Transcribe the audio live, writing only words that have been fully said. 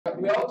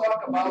we all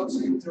talk about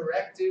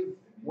interactive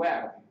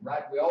web,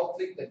 right? We all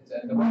think that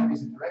the web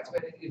is interactive,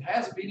 and it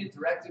has been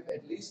interactive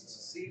at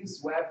least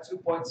since Web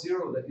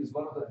 2.0. That is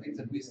one of the things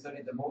that we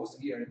study the most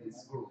here in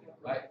this group,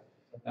 right?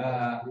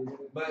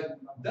 But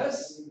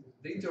does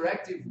the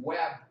interactive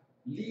web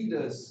lead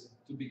us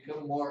to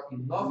become more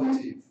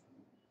innovative?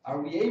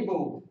 Are we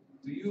able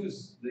to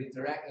use the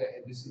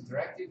this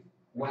interactive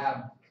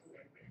web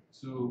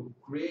to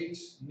create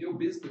new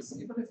business,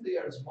 even if they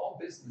are small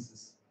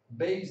businesses,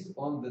 based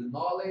on the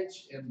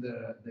knowledge and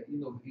the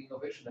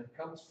innovation that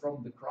comes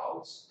from the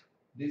crowds?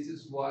 This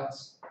is what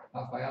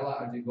Rafaela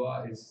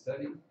Ardigó is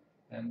studying,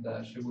 and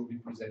she will be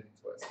presenting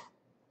to us.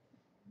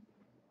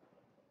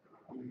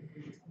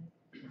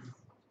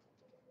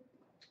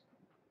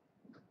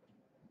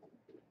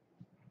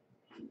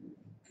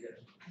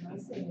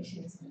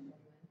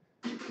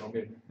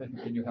 Okay,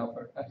 can you help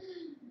her?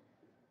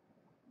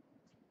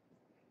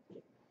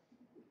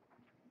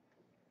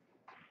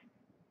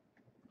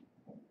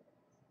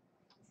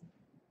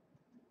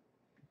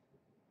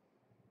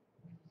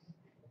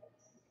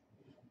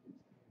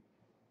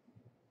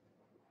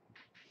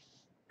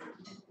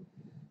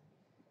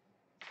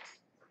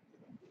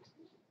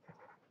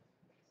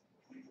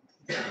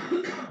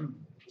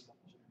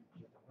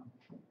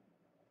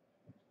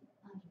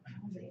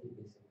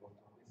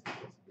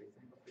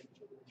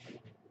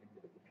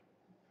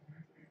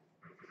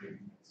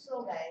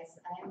 So guys,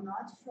 I'm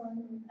not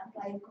from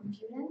applied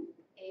computing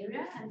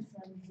area, I'm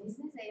from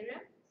business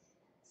area.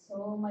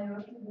 So my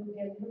work will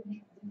be a little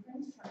bit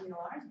different from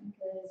yours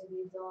because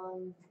we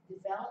don't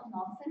develop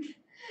nothing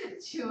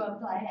to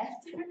apply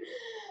after.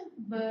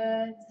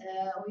 But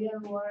we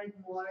are worried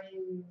more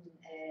in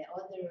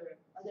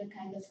other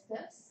kind of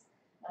stuffs.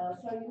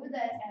 For you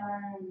that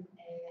are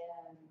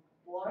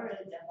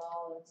worried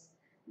about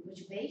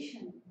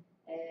motivation,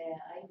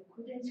 I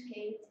could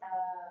educate a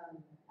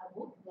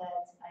book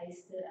that I'm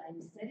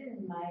studying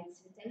in my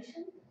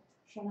dissertation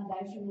from a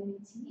guy from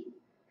MIT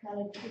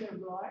called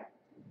Ardigó.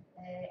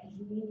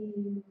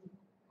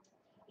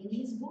 In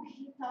his book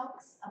he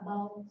talks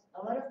about a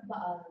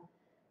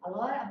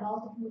lot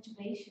about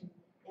motivation,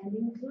 and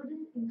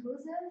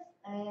inclusive.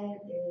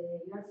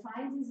 Your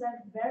findings are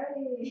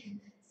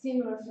very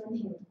similar from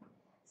him,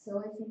 so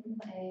I think it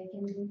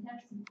can be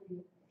interesting for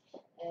you.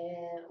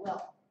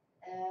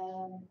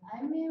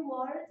 I'm a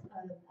word,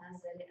 as I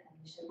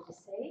should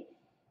say,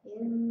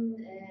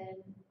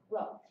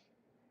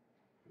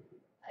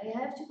 I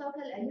have to talk a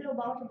little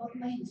about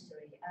my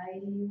history.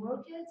 I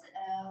worked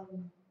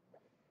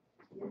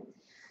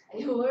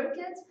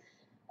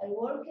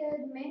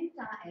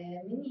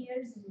many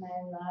years in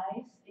my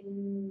life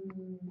in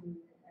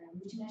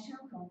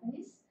multinational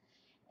companies,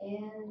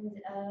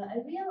 and I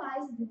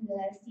realized in the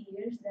last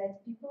years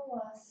that people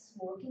was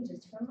working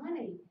just for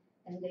money,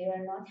 and they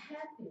are not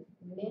happy.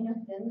 Many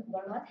of them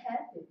were not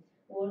happy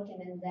working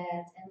in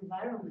that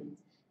environment,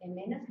 and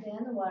many of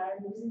them were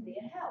losing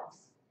their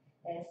health,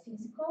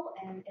 physical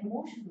and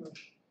emotional.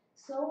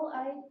 So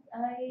I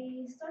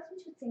started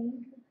to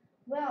think,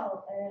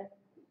 well,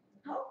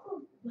 how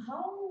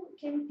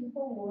can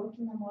people work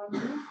in a more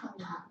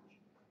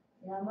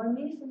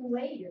meaningful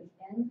way?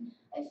 And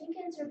I think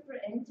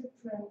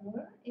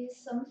entrepreneur is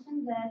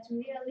something that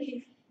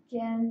really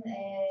can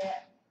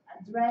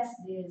address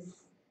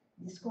this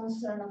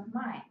concern of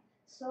mine.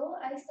 So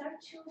I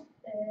start to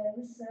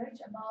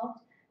research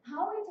about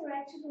how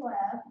interactive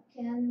web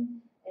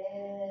can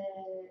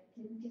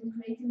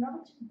create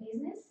innovative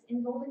business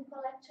involving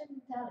collective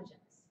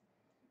intelligence.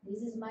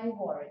 This is my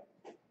worry.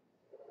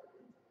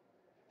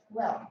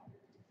 Well,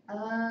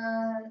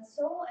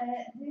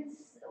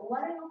 this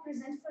what I will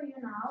present for you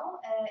now.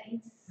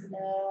 It's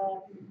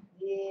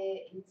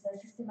a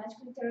systematic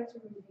literature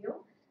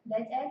review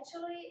that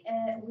actually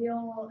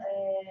will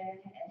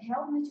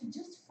help me to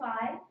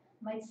justify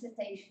my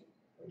dissertation.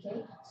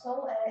 Okay,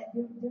 so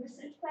the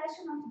research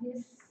question of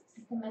this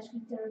systematic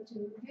literature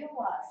review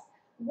was: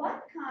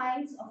 what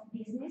kinds of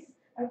business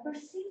are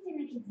perceived in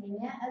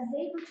academia as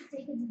able to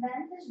take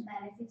advantage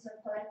benefits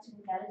of collective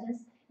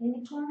intelligence in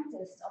the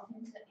context of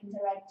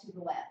interactive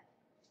web?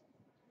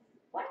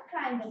 What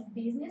kind of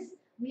business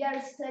we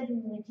are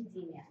studying in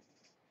academia?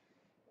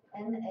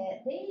 And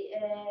they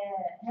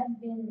have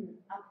been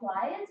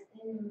applied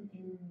in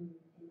the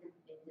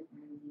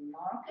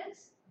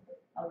markets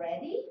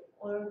already,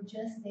 or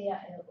just they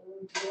are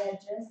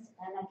just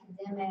an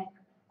academic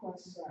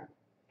concern.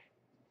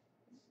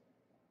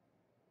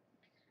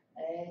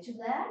 To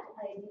that,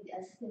 I did a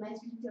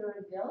systematic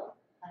review,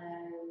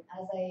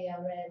 as I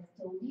already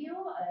told you,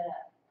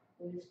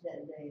 with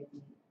the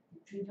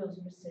previous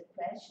research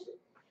question.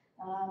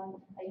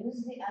 I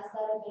used as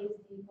database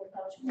the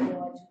Portal de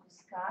Periódicos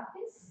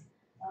CAPES.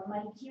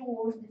 My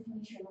keyword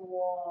definition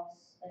was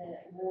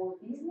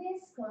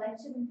business,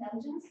 collective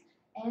intelligence,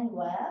 and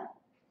web.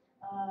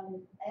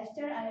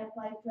 After I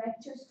applied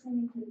practice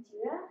screening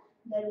criteria,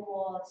 there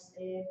was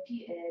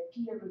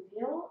peer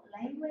review,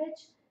 language,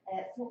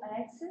 full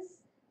access,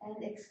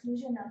 and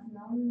exclusion of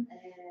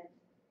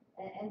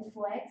and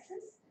full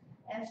access.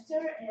 After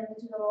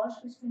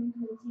methodological screening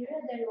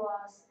criteria, there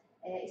was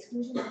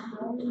exclusion of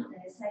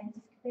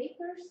non-scientific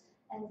papers,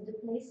 and the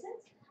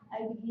placement.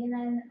 I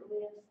began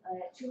with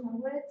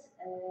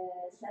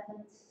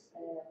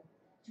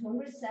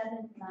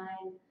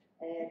 279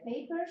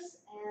 papers,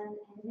 and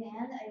in the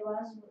end I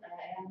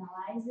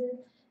analyzed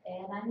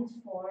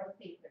 94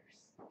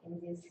 papers in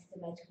this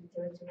systematic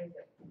literature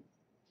review.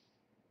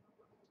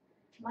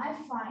 My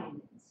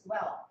findings,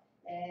 well,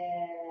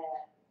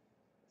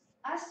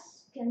 as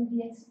can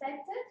be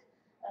expected,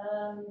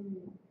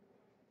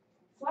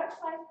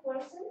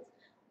 45%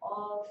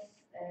 of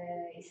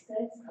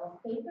studies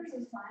of papers I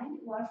find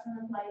were from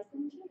applied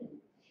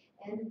computing,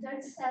 and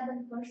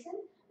 37%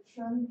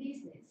 from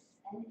business,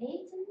 and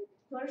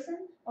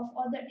 18% of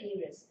other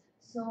areas.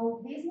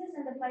 So business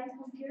and applied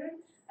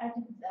computing are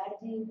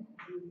the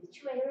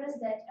two areas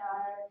that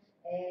are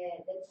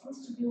that seems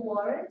to be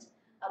worried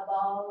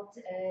about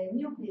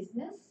new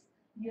business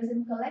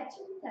using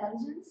collective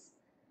intelligence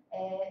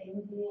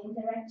in the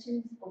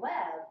interactive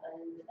web,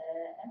 and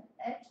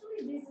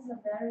actually this is a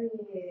very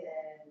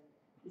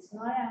it's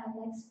not an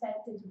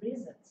unexpected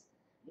result,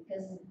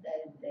 because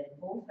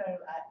both are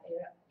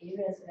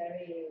areas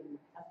very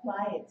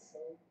applied, so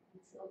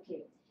it's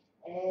okay.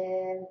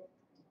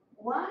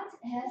 What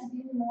has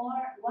been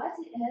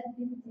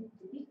the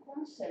big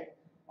concern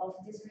of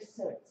this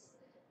research?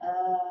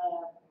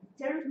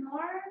 There's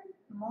more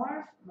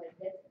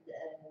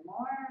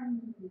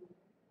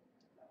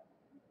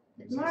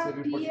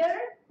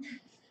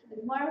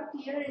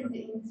appear in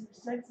this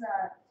research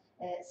are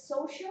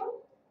social,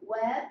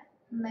 web,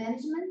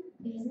 management,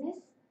 business,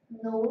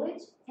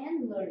 knowledge,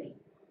 and learning.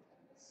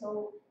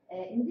 So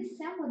in this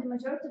sample, the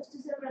majority of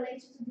students are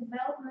related to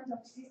development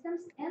of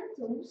systems and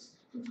tools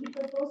with the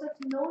purpose of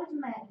knowledge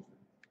management,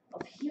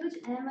 of huge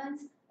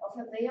amounts of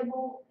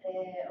available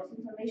of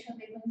information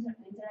available in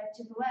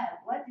interactive web.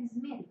 What this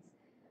means?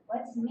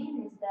 What this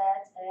means is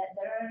that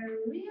there are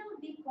real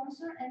big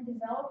concern and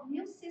develop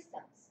new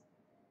systems.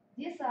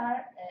 These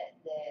are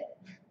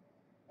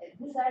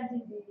the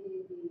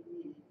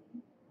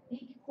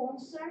big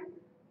concern.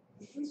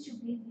 This seems to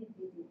be the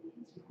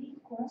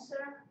big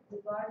concern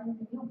regarding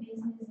the new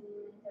business in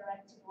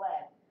interactive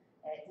web.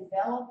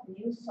 Develop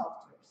new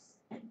softwares.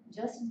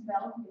 Just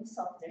develop new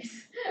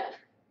softwares.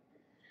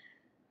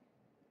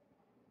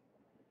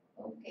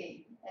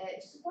 Okay.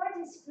 To support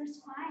these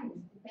first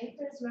findings, the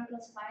papers were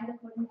classified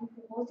according to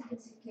proposed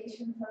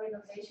classification for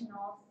innovation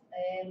of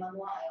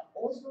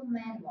Oslo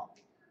manual.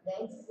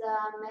 That's a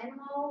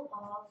manual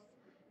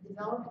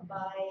developed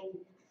by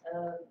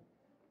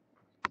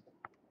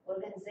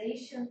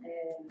organization.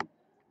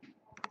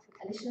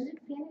 Alexandre,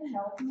 can you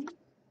help me?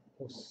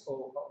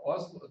 Oslo,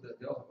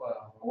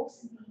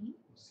 OCD,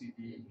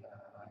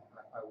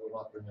 I will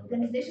not remember.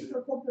 Organization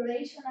for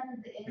Cooperation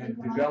and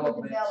Economic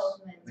Development,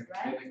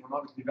 right? And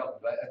Economic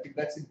Development. I think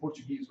that's in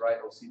Portuguese, right?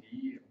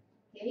 OCD.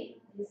 Okay,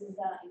 this is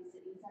a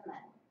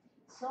manual.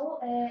 So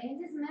in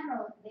this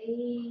manual,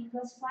 they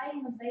classify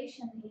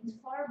innovation into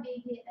four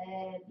big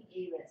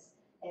areas: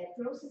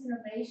 process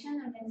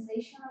innovation,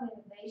 organizational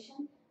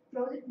innovation,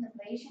 product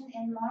innovation,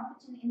 and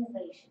marketing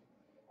innovation.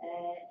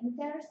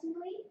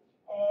 Interestingly,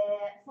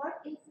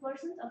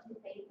 48% of the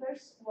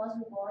papers was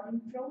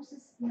regarding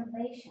process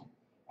innovation,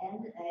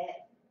 and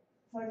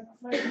for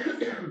this,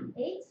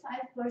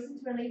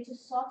 85% relate to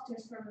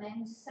softwares for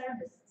managed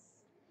services.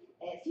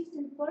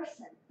 15%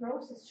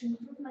 process to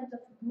improvement of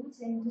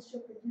goods and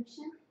industrial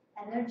production,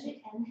 energy,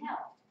 and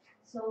health.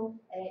 So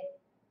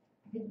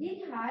the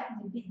big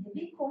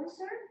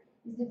concern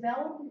is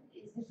develop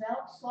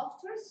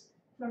softwares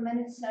for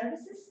managed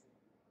services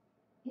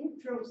in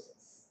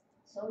process.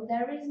 So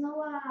there is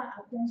no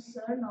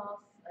concern of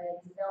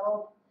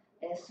develop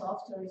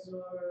softwares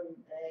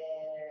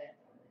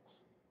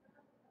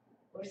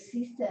or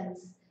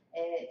systems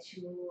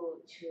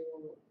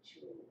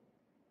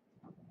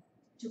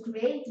to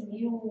create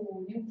new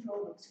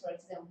products, for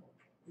example.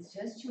 It's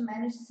just to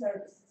manage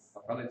services.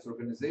 Rafaela, it's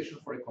Organization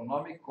for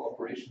Economic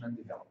Cooperation and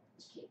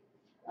Development. Okay.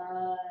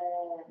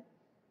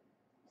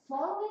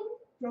 Following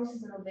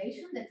process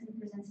innovation, that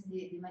represents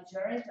the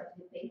majority of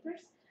the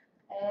papers,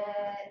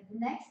 the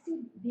next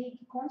big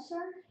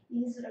concern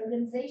is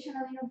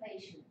organizational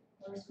innovation,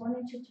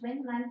 corresponding to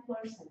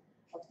 29%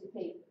 of the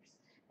papers.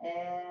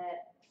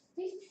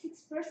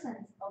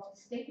 56% of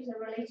these papers are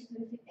related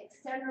with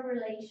external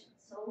relations,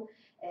 so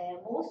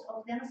most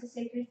of them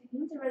associated with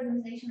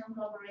inter-organizational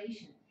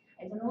collaboration.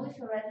 I don't know if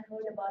you already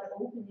heard about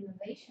open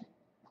innovation,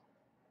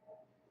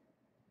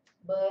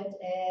 but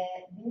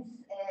this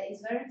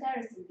is very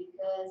interesting,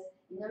 because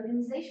in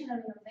organizational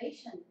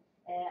innovation,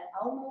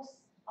 almost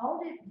all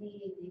the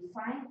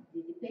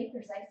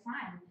papers I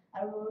find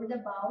are worried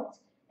about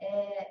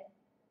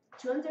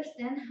to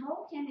understand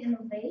how can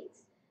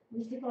innovate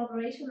with the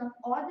collaboration of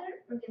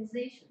other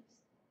organizations.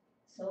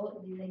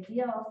 So the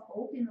idea of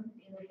open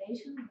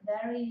innovation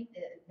very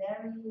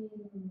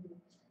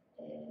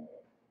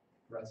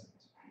Present.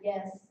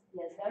 Yes,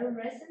 very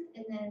recent,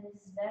 and then it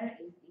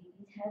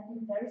has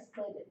been very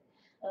studied.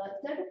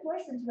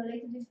 30%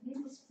 related with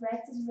business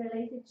practice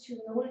related to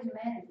knowledge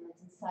management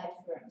inside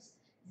firms.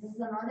 This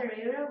is another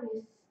area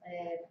with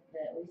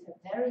with a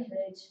very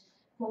huge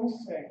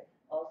concern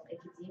of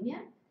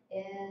academia,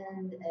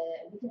 and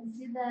we can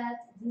see that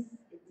this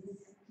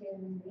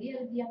can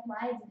really be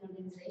applied in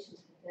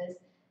organizations because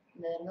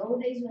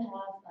nowadays we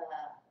have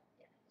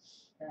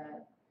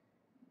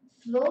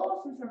flow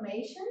of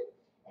information,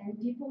 and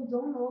people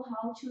don't know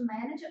how to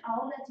manage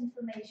all that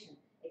information,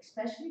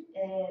 especially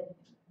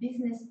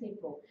business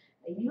people.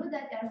 You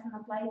that are from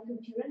applied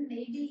computer,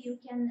 maybe you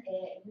can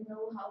you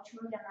know how to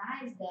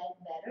organize that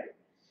better,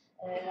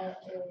 and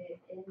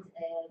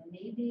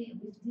maybe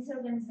with this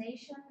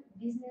organization,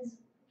 business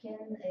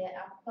can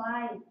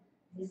apply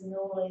this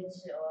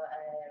knowledge or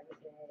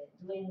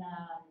doing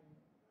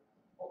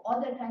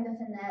other kind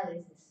of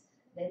analysis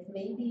that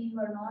maybe you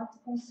are not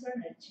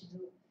concerned to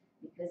do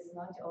because it's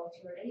not of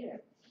your area.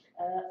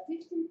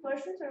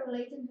 15% are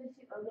related with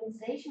the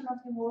organization of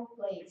the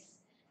workplace.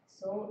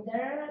 So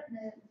there are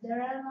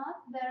not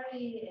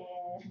very.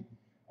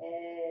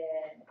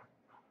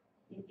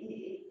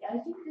 I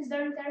think it's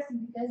very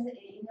interesting because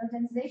in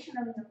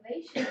organizational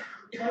innovation,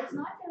 there is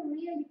not a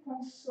really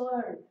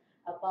concern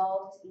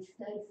about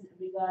studies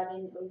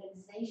regarding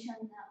organization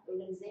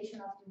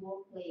of the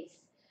workplace.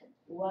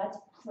 What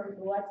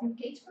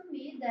indicates for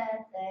me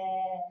that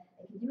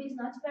academia is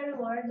not very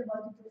worried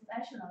about the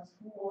professionals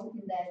who work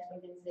in that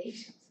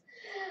organizations.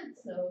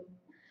 So,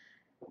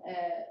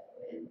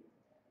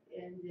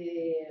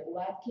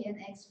 what can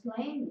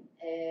explain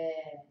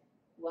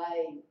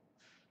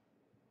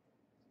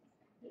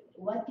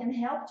what can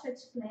help to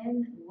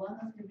explain one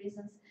of the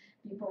reasons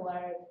people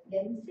are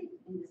getting sick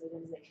in these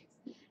organizations.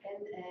 And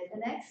the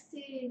next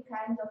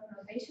kind of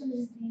innovation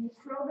is the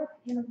product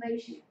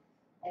innovation.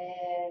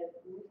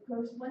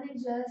 Corresponding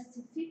just to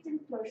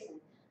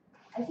 15%.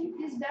 I think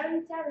this is very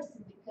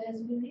interesting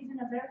because we live in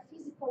a very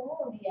physical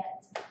world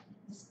yet,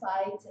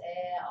 despite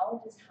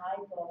all this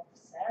hype of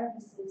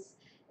services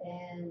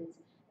and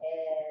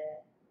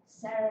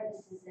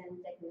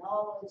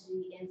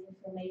technology and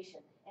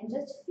information. And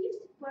just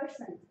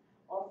 50%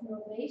 of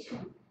innovation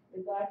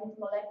regarding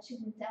collective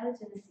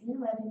intelligence in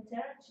web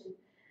interaction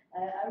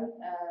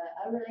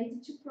are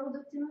related to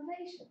product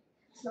innovation.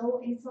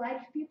 So it's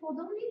like people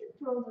don't need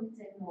products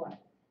anymore.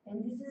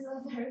 And this is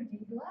a very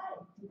big lie.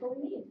 People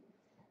need.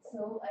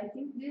 So I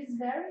think this is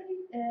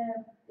very,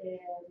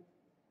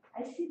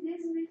 I see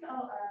this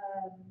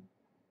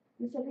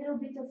with a little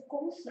bit of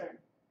concern.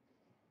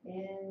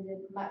 And,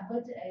 but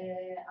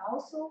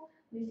also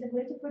with a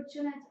great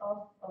opportunity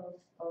of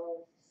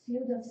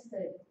field of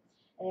study.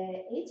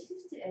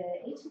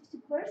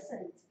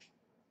 850%,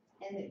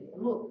 and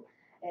look,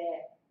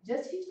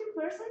 just 50%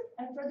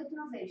 are product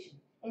innovation,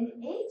 and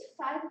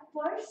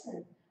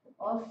 85%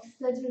 of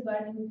studies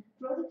regarding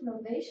product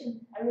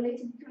innovation are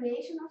related to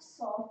creation of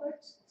software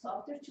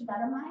to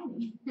data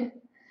mining.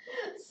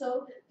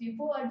 So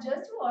people are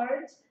just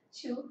worried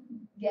to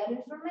get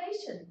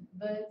information,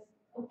 but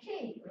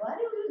okay, what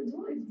do you do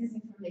with this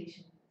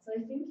information? So I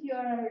think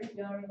you're very,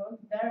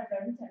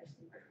 very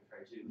interesting.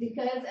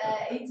 Because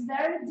it's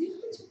very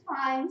difficult to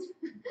find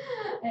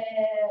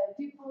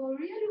people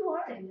really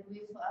worried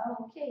with,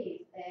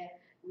 okay,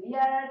 we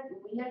are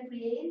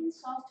creating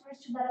software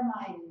to data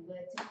mining,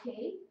 but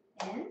okay,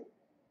 and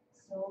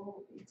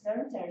so it's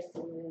very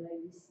interesting when I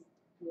see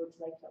words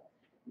like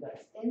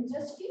yours. And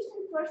just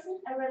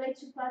 15% are related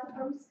to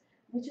platforms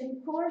which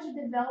encourage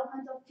the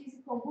development of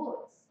physical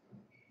goods.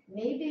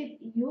 Maybe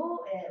you,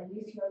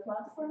 with your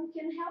platform,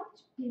 can help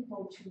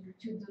people to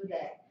do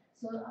that.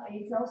 So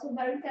it's also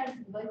very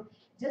interesting, but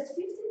just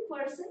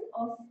 15%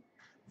 of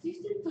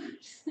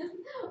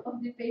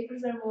the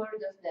papers are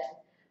worried of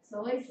that.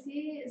 So I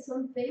see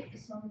some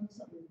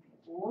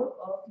work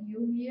of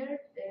you here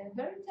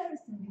very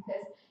interesting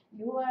because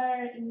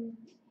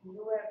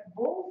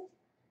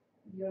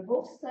your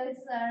both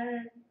studies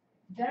are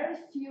very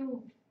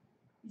few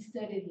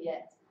studied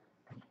yet.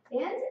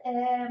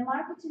 And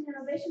marketing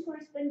innovation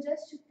corresponds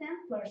just to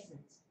 10%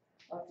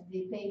 of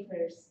the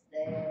papers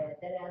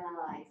that are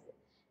analyzed.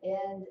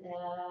 And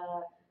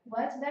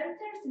what's very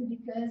interesting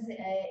because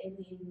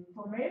in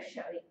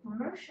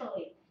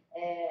commercially,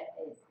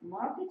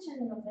 marketing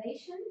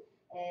innovation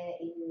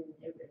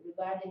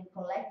regarding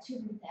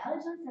collective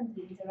intelligence and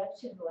the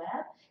interactive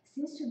web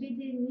seems to be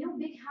the new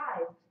big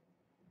hype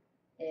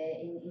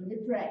in the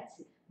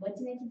practice. But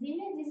in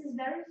academia, this is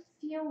very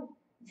few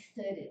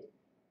studied.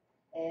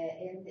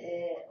 And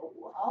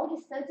all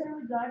the studies are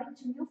regarding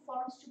to new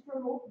forms to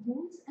promote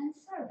goods and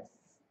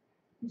services,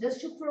 just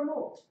to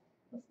promote.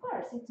 Of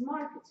course, it's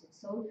marketing.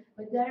 So,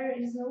 but there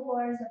is no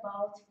worries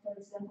about, for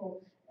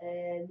example,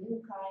 new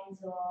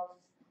kinds of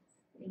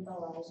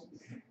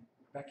embalagens,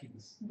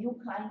 new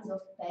kinds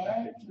of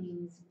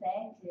packings,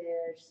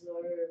 packers,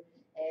 or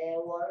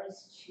worries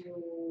to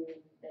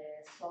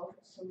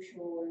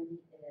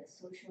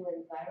social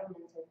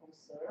environmental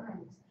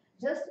concerns,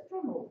 just to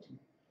promote.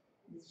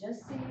 It's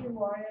just to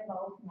worry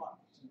about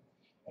marketing.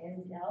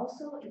 And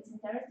also, it's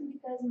interesting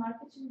because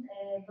marketing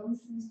don't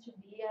seem to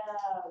be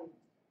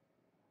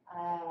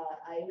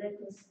I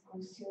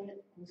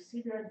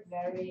considered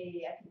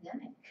very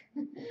academic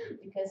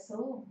because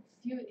so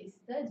few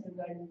studies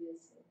regarding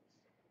this.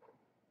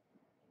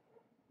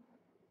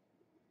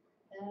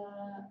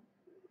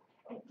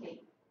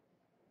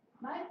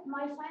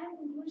 my final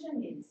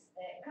conclusion is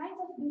kind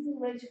of business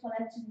way to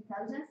collect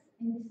intelligence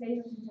in the phase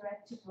of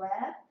interactive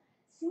web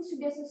seems to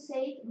be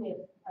associated with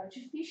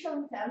artificial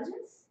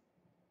intelligence,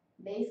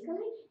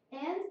 basically,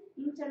 and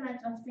Internet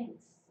of Things.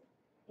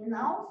 In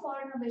all for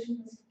innovation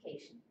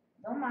classification,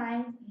 don't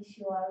mind if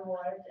you are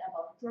worried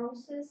about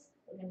process,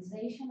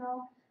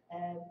 organizational,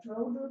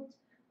 product,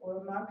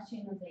 or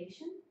marketing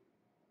innovation.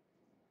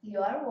 You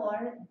are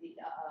worried.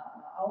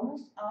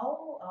 Almost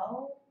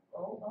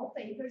all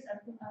papers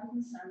are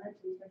concerned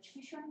with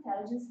artificial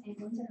intelligence and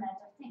Internet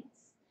of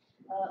Things.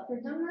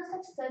 Predominance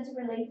of studies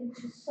related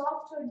to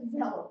software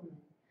development,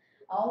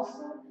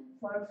 also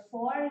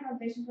for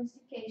innovation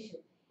classification.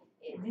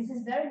 This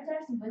is very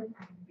interesting, but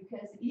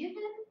because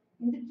even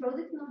in the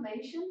product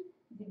innovation,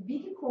 the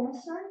big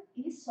concern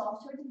is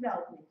software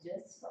development,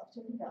 just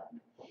software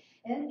development.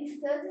 And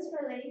studies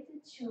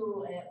related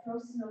to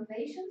process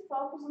innovation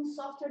focus on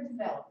software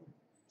development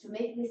to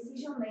make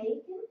decision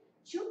making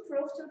to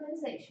profit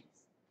organizations.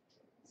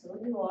 So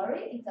the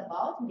worry is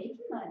about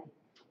making money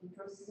in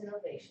process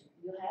innovation.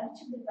 You have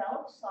to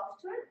develop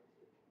software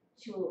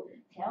to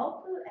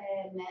help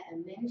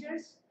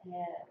managers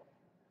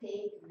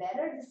take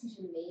better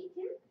decision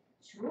making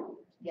to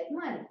get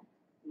money.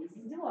 This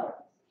is the worry.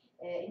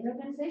 In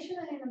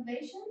organizational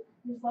innovation,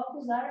 the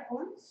focus are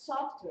on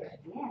software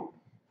again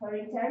for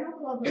internal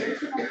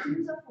collaboration of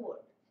teams of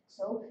work.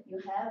 So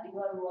you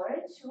are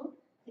worried to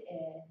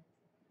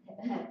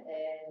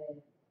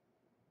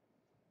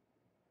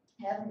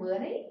have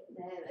money,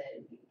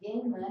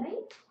 gain money,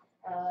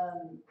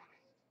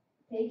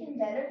 taking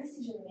better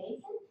decision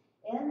making,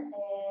 and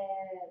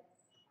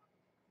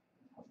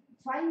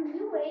find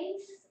new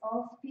ways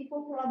of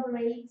people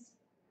collaborate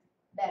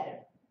better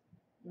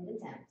in the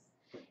teams.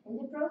 In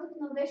the product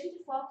innovation,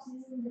 the focus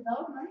is in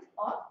development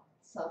of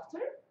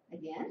software,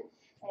 again,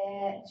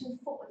 to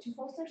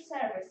foster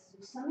service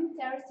with some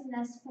interest in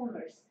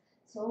commerce.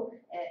 So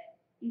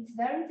it's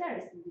very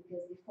interesting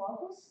because the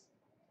focus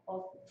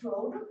of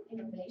product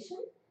innovation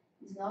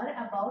is not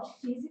about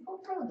physical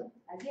product.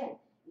 Again,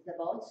 it's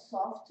about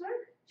software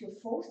to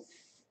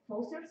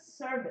foster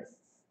service.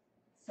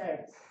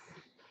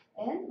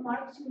 And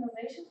marketing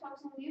innovation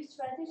focuses on new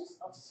strategies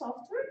of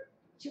software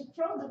to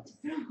product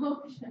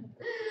promotion.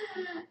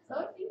 So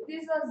I think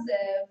this was,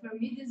 for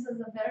me, this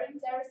was a very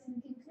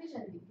interesting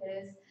conclusion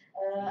because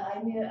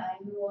I'm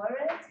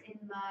worried in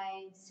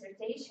my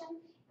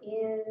dissertation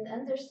in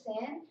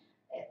understand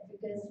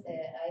because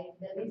I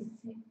believe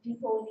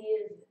people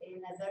live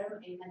in a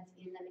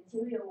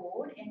material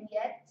world, and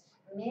yet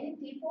many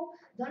people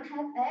don't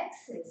have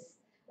access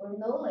or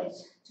knowledge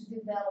to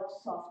develop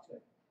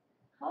software.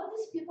 How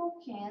these people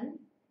can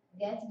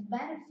get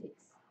benefits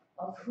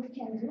of who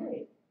can do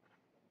it?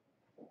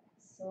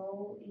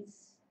 So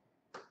it's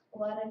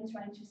what I'm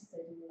trying to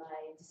study in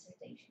my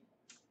dissertation.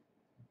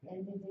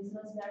 And this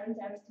was very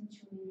interesting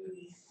to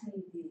me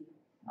see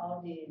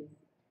all the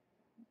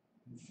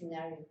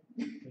scenario.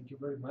 Thank you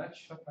very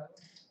much,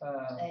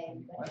 Rafaela.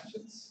 Any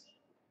questions?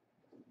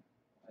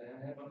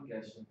 I have one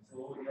question.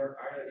 So your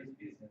area is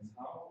business.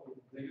 How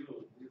do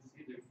you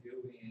see the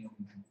field in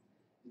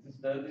this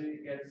study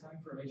get some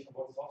information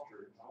about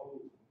software?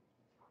 How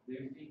do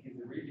you think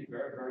is really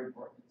very, very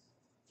important?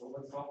 So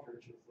what software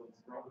to solve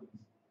problems?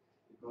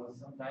 Because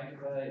sometimes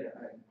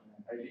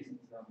I listen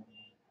to some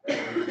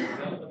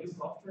develop this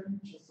software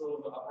to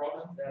solve a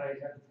problem that I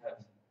haven't had.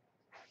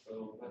 So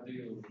what do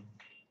you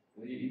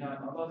in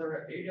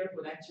another area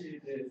connect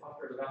the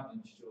software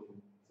development to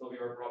solve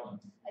your problem?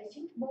 I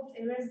think both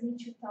areas need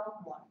to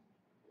talk more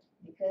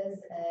because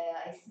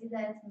I see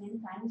that many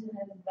times you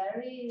have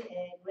very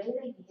great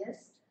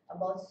ideas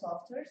about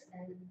softwares,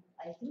 and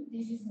I think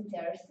this is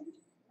interesting.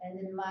 And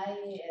in my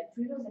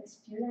previous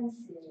experience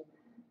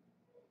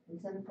in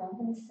some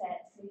companies,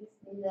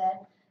 see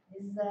that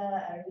this is the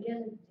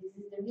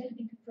real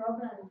big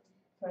problem.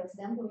 For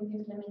example, in the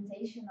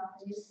implementation of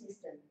a new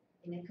system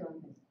in a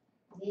company,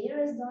 the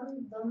areas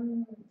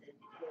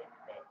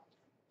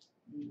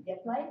the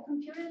applied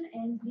computing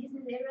and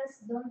business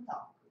areas don't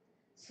talk.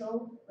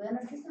 So when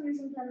a system is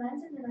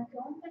implemented in a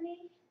company,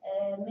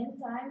 many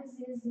times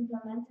it is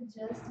implemented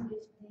just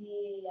with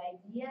the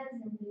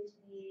ideas and with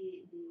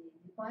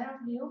the point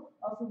of view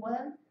of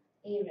one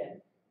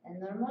area. And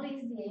normally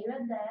it's the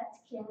area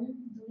that can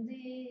do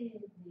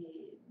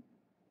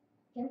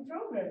can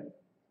program.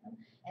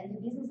 And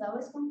the business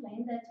always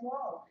complain that,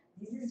 wow,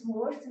 this is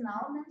worse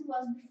now than it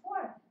was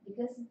before,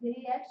 because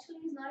they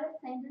actually is not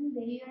attending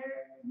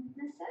their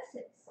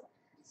necessities.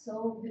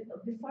 So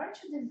before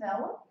to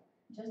develop,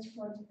 just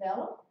for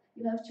develop,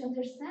 you have to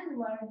understand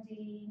what are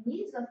the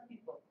needs of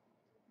people.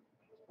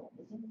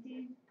 I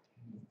think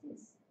this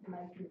is my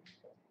opinion.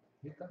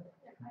 Rita?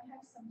 Yeah, I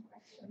have some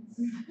questions.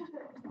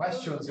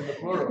 Questions in the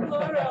plural.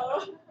 Plural.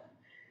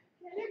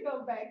 Can you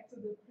go back to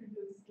the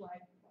previous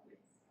slide,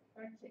 please?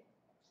 Okay.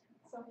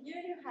 So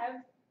here you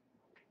have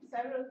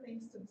several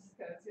things to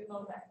discuss, you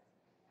know that.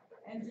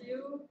 And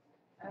you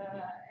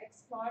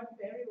explored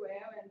very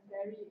well and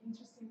very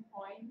interesting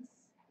points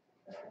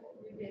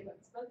you gave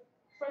us. But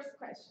first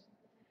question,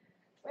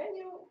 when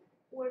you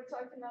were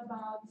talking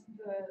about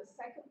the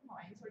second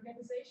point,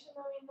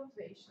 organizational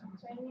innovation,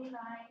 29%.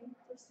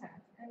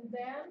 And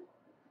then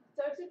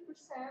 30%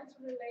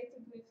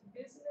 related with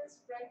business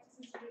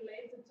practices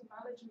related to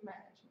knowledge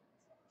management.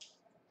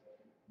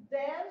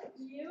 Then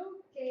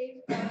you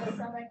gave us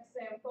some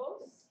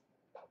examples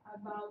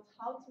about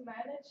how to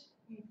manage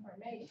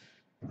information.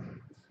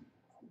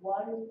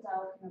 What are you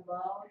talking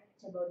about?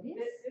 About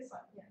this? This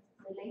one, yes.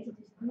 Related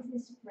with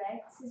business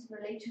practices,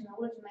 related to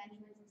knowledge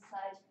management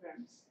inside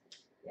firms.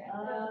 Yeah.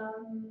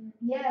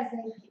 Yes,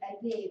 I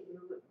gave.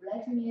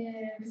 Let me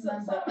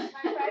remember. So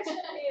my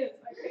question is,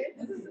 okay,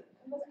 this is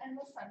an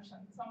assumption.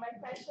 So my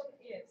question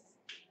is,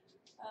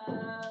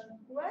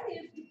 what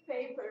if the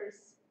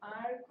papers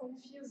are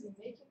confusing,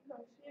 making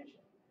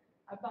confusion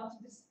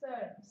about these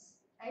terms?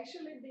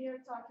 Actually, they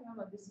are talking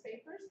about these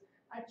papers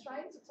are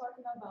trying to talk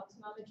about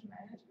knowledge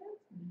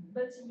management,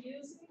 but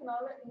using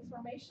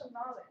information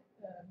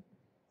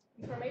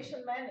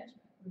management,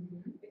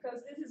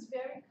 because this is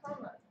very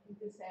common in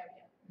this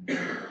area.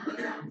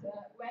 And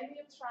when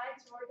you try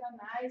to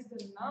organize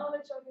the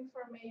knowledge of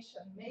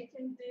information,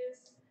 making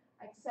this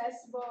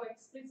accessible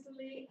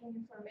explicitly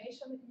in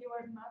information, you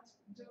are not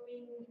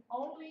doing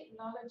only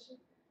knowledge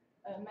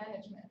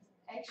management.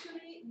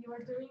 Actually, you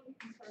are doing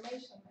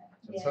information management.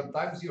 And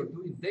sometimes you're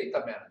doing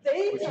data management.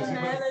 Data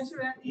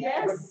management,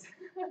 yes.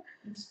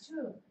 It's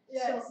true.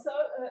 Yeah, so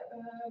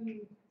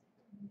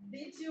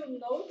did you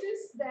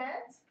notice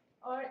that,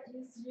 or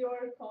is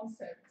your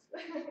concept?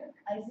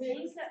 I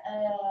think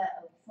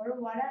for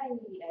what I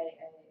read,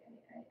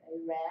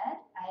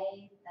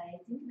 I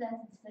think that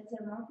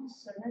they're more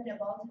concerned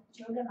about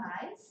to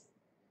organize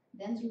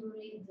than to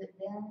really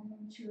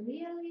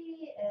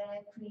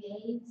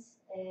create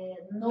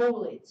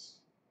knowledge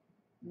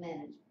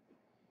management.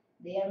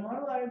 They are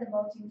more worried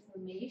about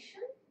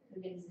information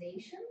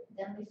organization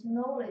than with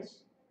knowledge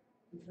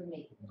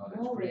information.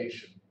 Knowledge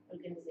creation.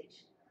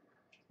 Organization.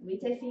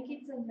 Which I think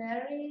it's a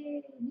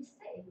very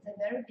mistake. It's a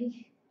very big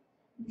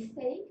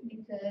mistake,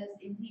 because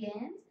in the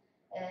end,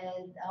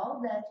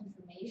 all that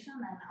information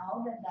and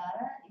all that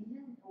data,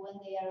 even when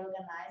they are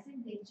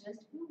organizing, they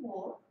just will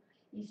work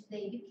if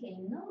they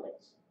became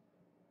knowledge.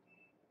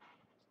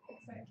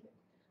 Exactly.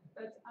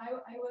 But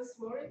I was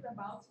worried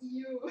about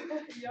your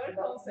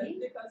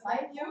concept, because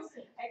when you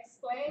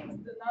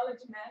explained the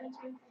knowledge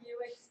management, you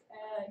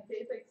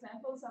gave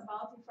examples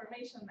about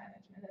information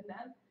management, and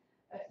then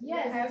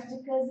yes,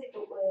 because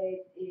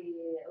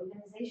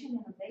organization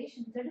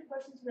innovation,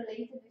 30%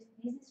 related with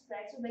business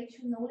practice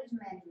related to knowledge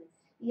management.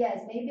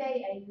 Yes, maybe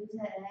I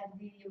have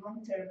the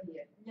wrong term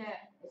here.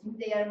 Yeah. I think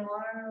they are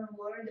more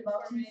worried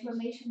about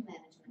information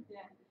management.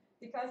 Yeah.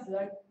 Because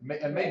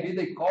and maybe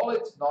they call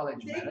it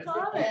knowledge management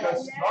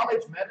because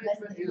knowledge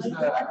management is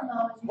the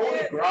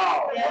holy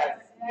grail. Yes,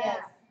 yeah.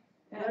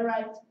 Yes. You're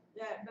right.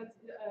 Yeah, but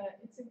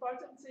it's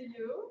important to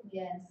you.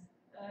 Yes.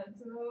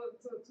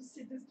 To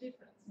see this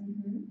difference.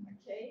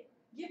 Okay.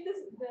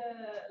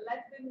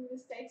 Let the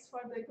mistakes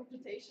for the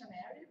computation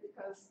area,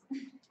 because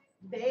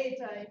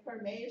data,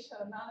 information,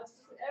 knowledge,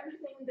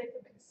 everything in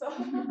database. So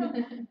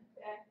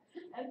yeah.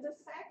 And the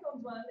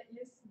second one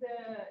is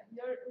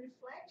your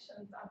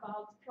reflections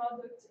about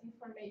product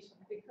information,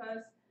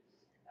 because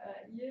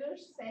you're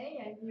saying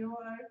and you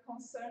are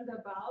concerned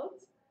about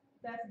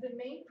that the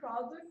main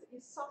product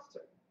is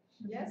software.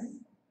 Yes?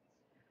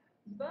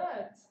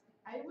 But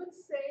I would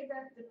say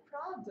that the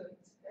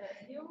product,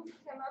 you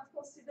cannot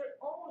consider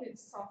only the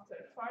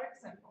software. For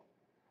example,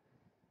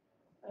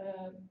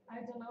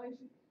 I don't know if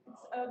it's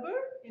Uber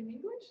in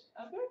English.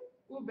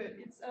 Uber.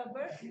 It's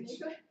Uber in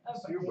English.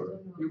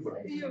 Uber.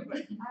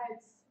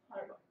 It's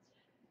horrible.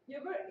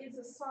 Uber is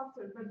a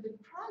software, but the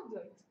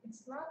product,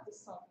 it's not the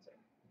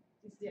software.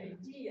 It's the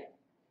idea.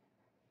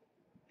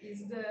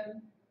 It's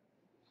the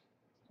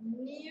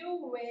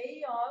new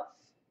way of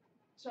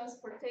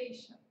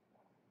transportation.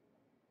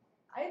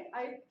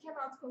 I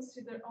cannot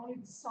consider only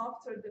the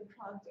software the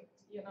product,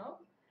 you know?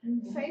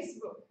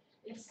 Facebook,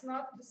 it's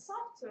not the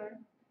software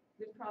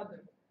the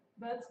product,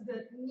 but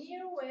the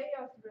new way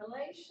of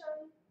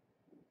relation.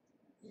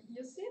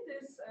 You see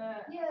this?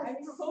 Yes,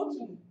 I'm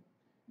provoking.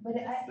 But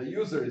the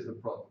user is the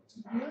product.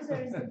 The user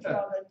is the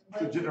product.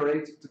 to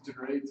generate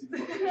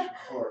information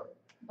for.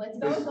 But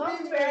the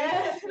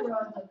software is a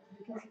product,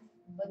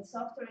 but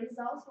software is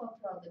also a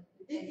product.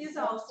 It is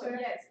also,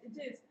 yes, it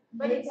is.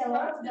 But it's a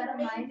lot not that the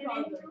main minded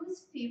and product.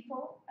 use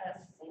people as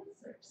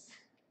sensors.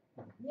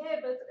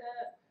 Yeah, but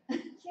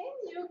can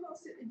you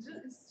consider? It's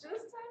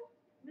just a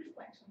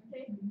reflection,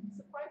 okay? It's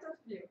a point of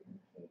view.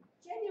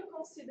 Can you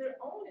consider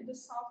only the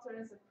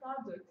software as a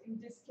product in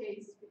this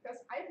case? Because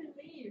I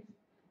believe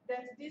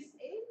that this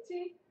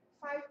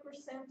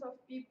 85% of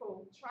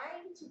people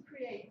trying to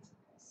create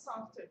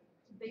software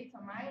to data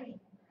mining,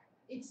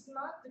 it's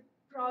not the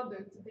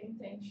product, the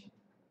intention.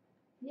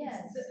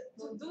 Yes.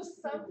 To do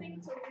something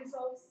to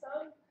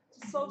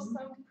solve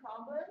some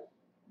problem.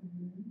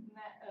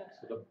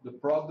 So the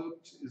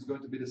product is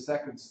going to be the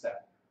second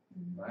step,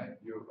 right?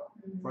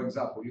 For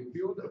example, you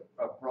build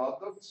a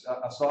product,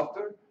 a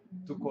software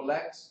to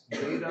collect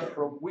data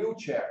from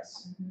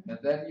wheelchairs, and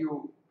then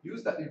you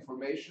use that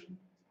information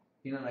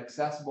in an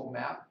accessible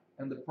map,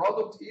 and the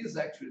product is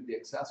actually the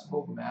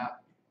accessible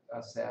map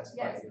assessed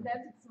by Yes, you.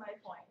 that's my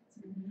point.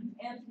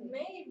 And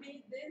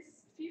maybe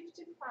this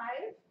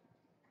 55,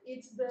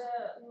 it's the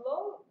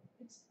low,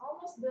 it's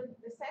almost the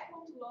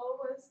second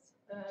lowest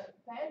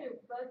value,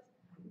 but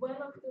one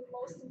of the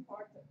most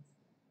important.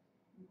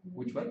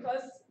 Which one?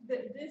 Because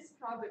this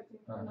product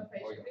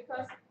innovation,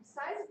 because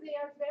besides they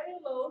are very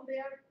low,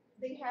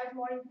 they have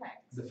more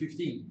impact. The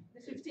 15.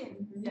 The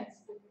 15,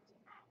 yes, the 15.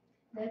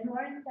 They have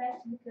more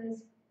impact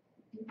because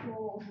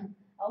people,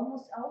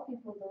 almost all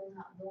people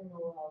don't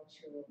know how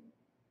to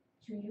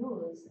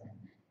use.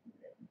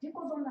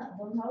 People don't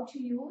know how to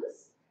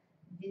use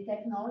the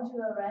technology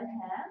we already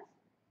have,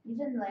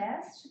 even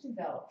less to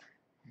develop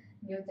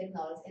new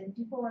technology. And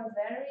people are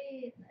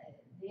very,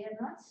 they are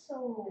not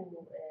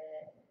so,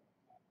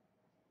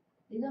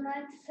 they do not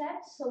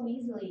accept so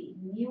easily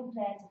new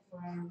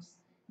platforms,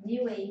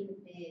 new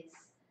apps.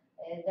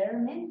 There are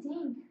many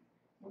things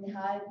in the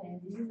hype,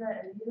 and this is a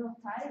little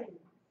tiring.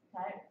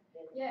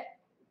 Yeah,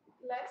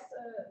 let's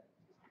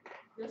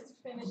just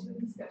finish the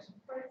discussion.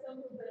 For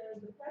example,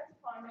 the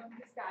platform of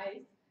these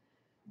guys,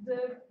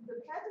 the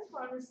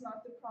platform is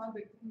not the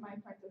product in my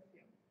point of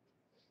view.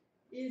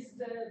 Is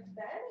the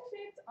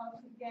benefit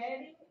of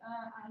getting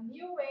a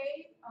new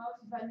way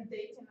of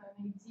validating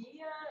an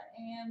idea,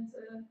 and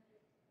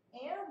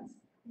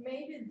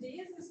maybe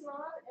this is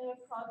not a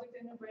product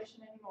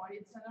innovation anymore,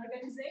 it's an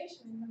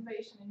organization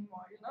innovation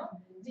anymore, you know?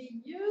 The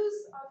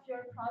use of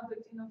your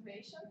product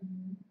innovation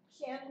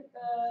can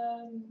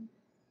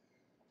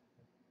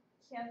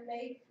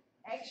make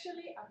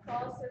actually a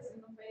process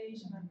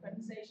innovation,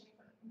 organization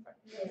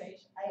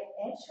innovation.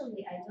 Yes,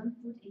 I don't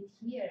put it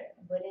here,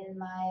 but in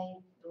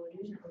my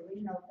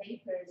original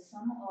papers,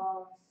 some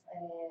of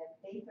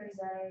papers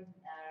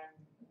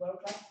were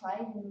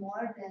classified in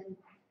more than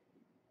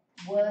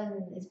one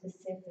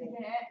specific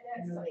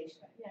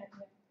innovation.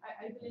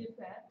 I believe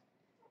that.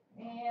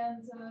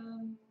 And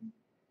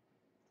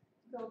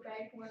go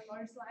back one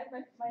more slide,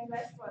 my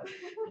last one.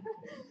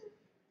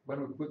 When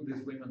we put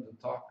these women to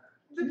talk,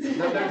 there's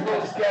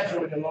no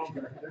schedule any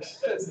longer.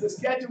 The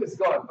schedule is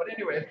gone. But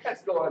anyway,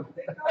 let's go on.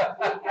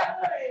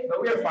 No,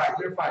 we're fine.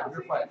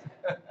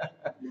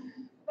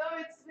 No,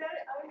 it's very.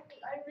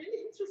 I'm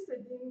really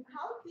interested in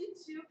how did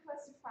you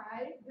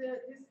classify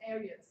these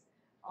areas?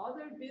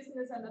 Other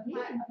business and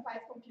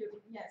applied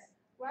computing. Yes.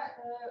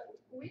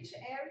 Which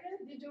area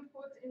did you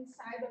put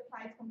inside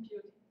applied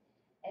computing?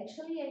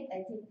 Actually,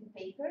 I take the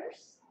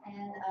papers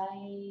and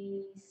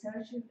I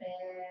search the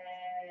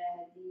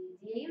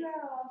area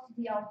of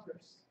the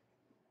authors.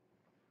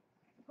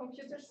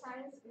 Computer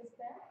science is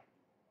there?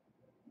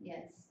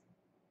 Yes.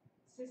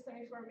 System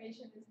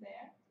information is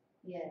there?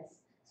 Yes.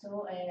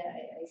 So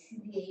I see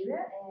the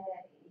area.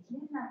 Here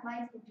in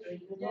applied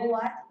computing, you know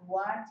what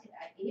areas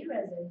are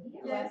here?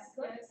 Yes,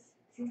 yes.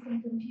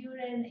 System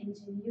computing,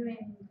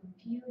 engineering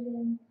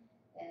computing,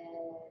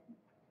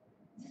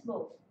 just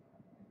both.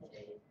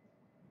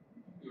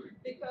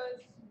 Because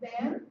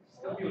then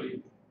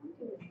computing.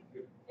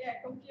 Yeah,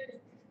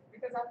 computing.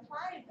 Because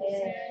applied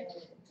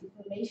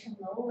information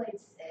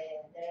knowledge,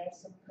 there are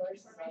some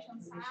courses of information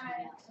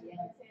science.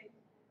 Yeah.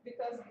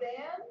 Because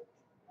then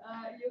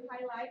you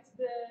highlight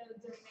the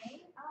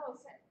main.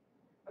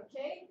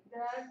 Okay,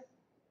 there are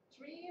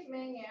two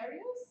main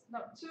areas,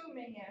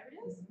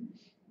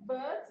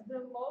 but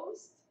the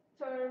most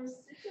terms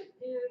cited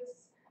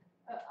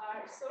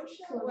are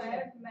social,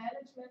 web,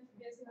 management,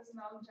 business,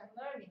 knowledge, and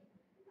learning.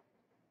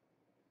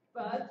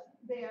 But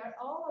they are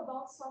all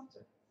about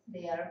software.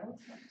 They are about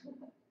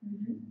software.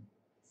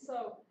 So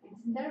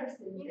it's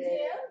interesting. In the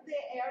end,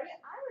 the area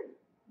are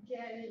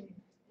getting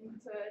in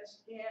touch.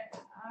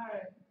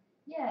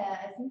 Yeah,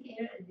 I think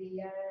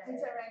they are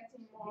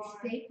interacting more.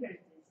 This paper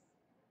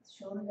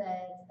shows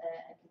that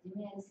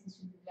academia seems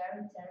to be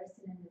very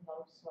interested in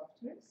develop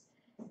softwares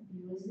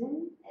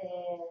using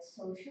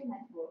social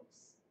networks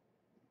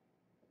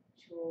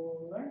to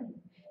learn.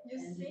 You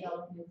see,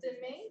 the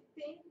main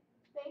thing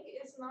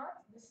is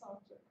not the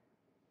software.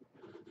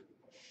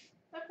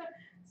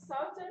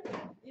 Software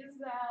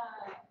is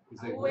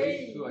a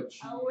way to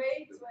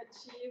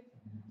achieve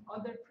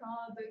other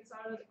products,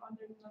 other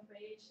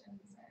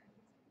innovations.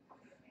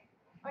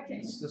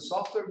 Okay. The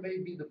software may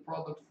be the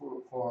product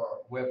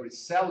for whoever is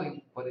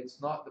selling, but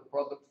it's not the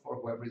product for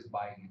whoever is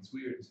buying. It's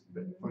weird.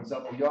 But for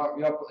example, I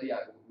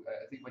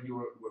think when you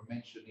were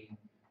mentioning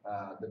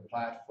the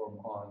platform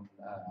on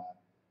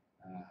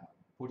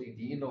putting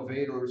the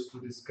innovators to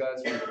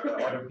discuss with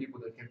other people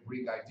that can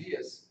bring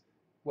ideas.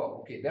 Well,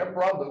 okay, their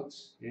product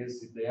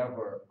is, if they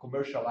ever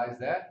commercialize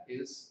that,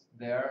 is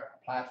their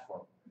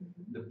platform.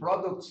 The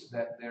products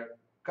that their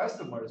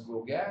customers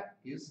will get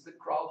is the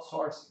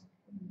crowdsourcing,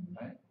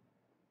 right?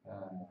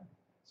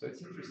 So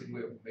it's interesting.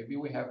 Maybe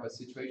we have a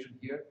situation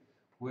here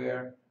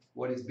where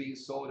what is being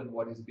sold and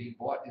what is being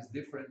bought is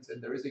different,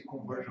 and there is a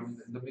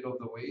conversion in the middle of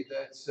the way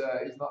that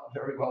is not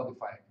very well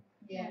defined.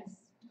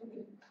 Yes.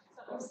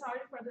 I'm sorry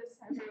for this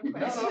several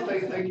questions.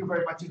 No, thank you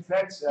very much. In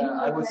fact,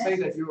 I would say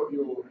that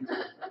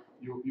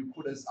you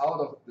put us out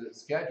of the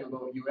schedule,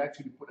 though you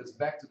actually put us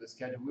back to the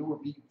schedule. We were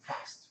being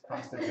fast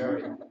and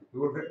very.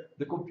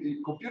 The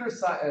computer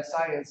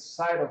science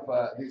side of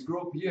this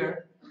group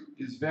here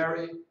is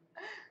very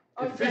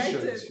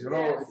efficient. You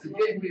know, Yes. if you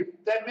gave me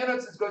 10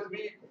 minutes, it's going to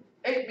be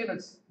 8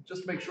 minutes.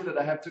 Just make sure that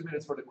I have 2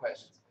 minutes for the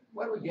questions.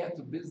 When we get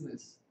to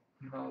business,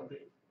 you know,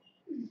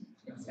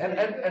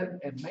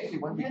 and mainly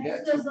when we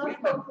get to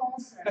philosophical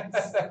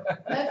concerns.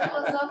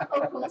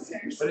 Philosophical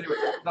concerns. But anyway,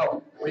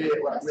 no,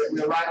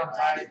 we're right on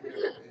time.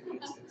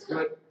 It's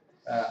good.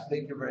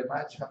 Thank you very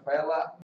much, Rafaela.